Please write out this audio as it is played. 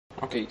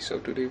Okay, so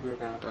today we're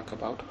going to talk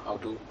about how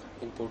to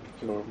import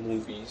your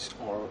movies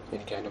or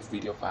any kind of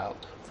video file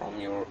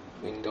from your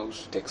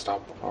Windows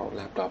desktop or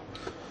laptop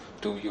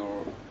to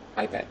your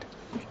iPad.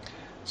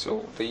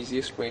 So the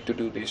easiest way to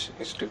do this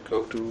is to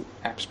go to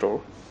App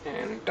Store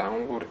and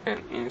download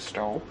and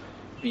install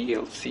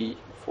VLC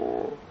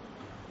for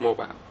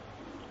mobile.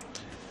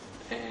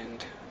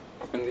 And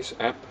open this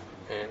app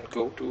and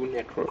go to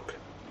Network.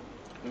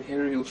 And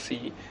here you'll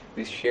see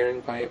this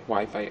sharing by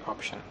Wi-Fi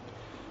option.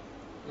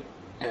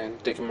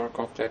 And take a mark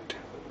of that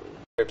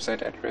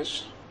website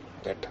address,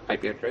 that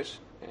IP address,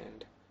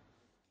 and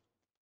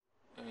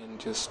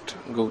just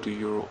go to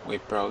your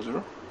web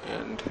browser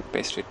and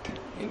paste it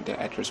in the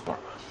address bar,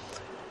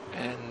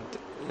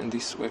 and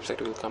this website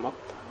will come up.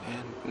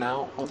 And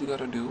now all you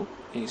gotta do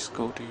is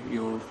go to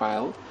your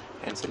file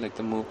and select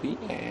the movie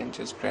and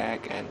just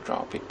drag and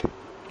drop it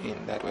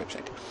in that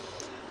website.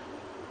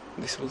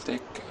 This will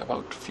take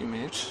about a few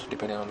minutes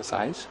depending on the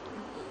size.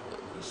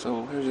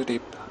 So here's a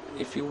tip: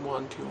 if you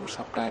want your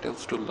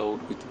subtitles to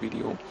load with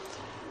video,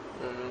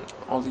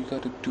 all you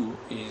gotta do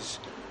is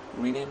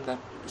rename that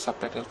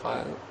subtitle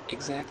file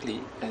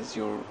exactly as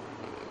your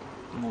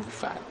movie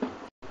file.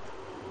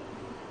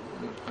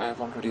 I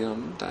have already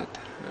done that,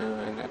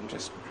 and I'm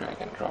just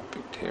drag and drop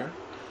it here.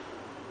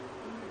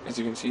 As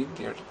you can see,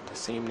 they're the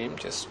same name,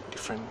 just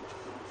different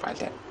file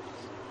type.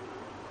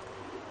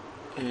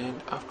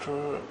 And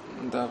after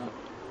the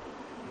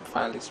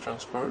file is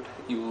transferred,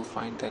 you will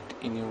find that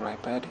in your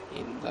iPad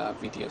in the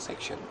video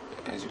section,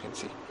 as you can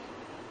see.